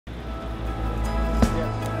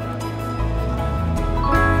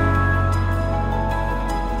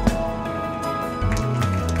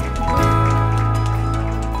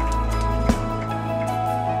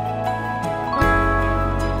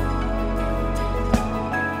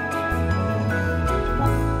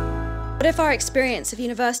What if our experience of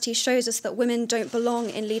university shows us that women don't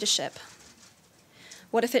belong in leadership?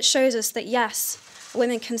 What if it shows us that, yes,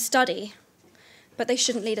 women can study, but they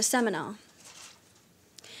shouldn't lead a seminar?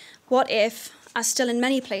 What if, as still in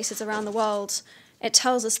many places around the world, it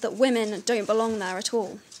tells us that women don't belong there at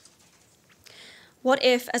all? What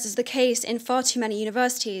if, as is the case in far too many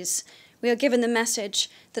universities, we are given the message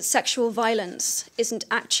that sexual violence isn't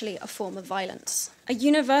actually a form of violence? A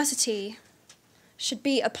university should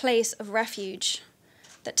be a place of refuge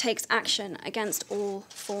that takes action against all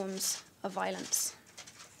forms of violence.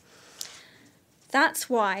 That's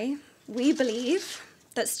why we believe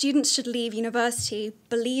that students should leave university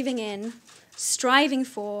believing in, striving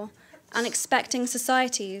for, and expecting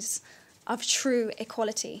societies of true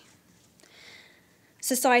equality.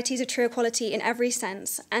 Societies of true equality in every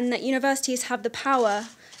sense, and that universities have the power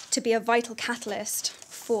to be a vital catalyst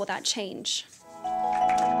for that change.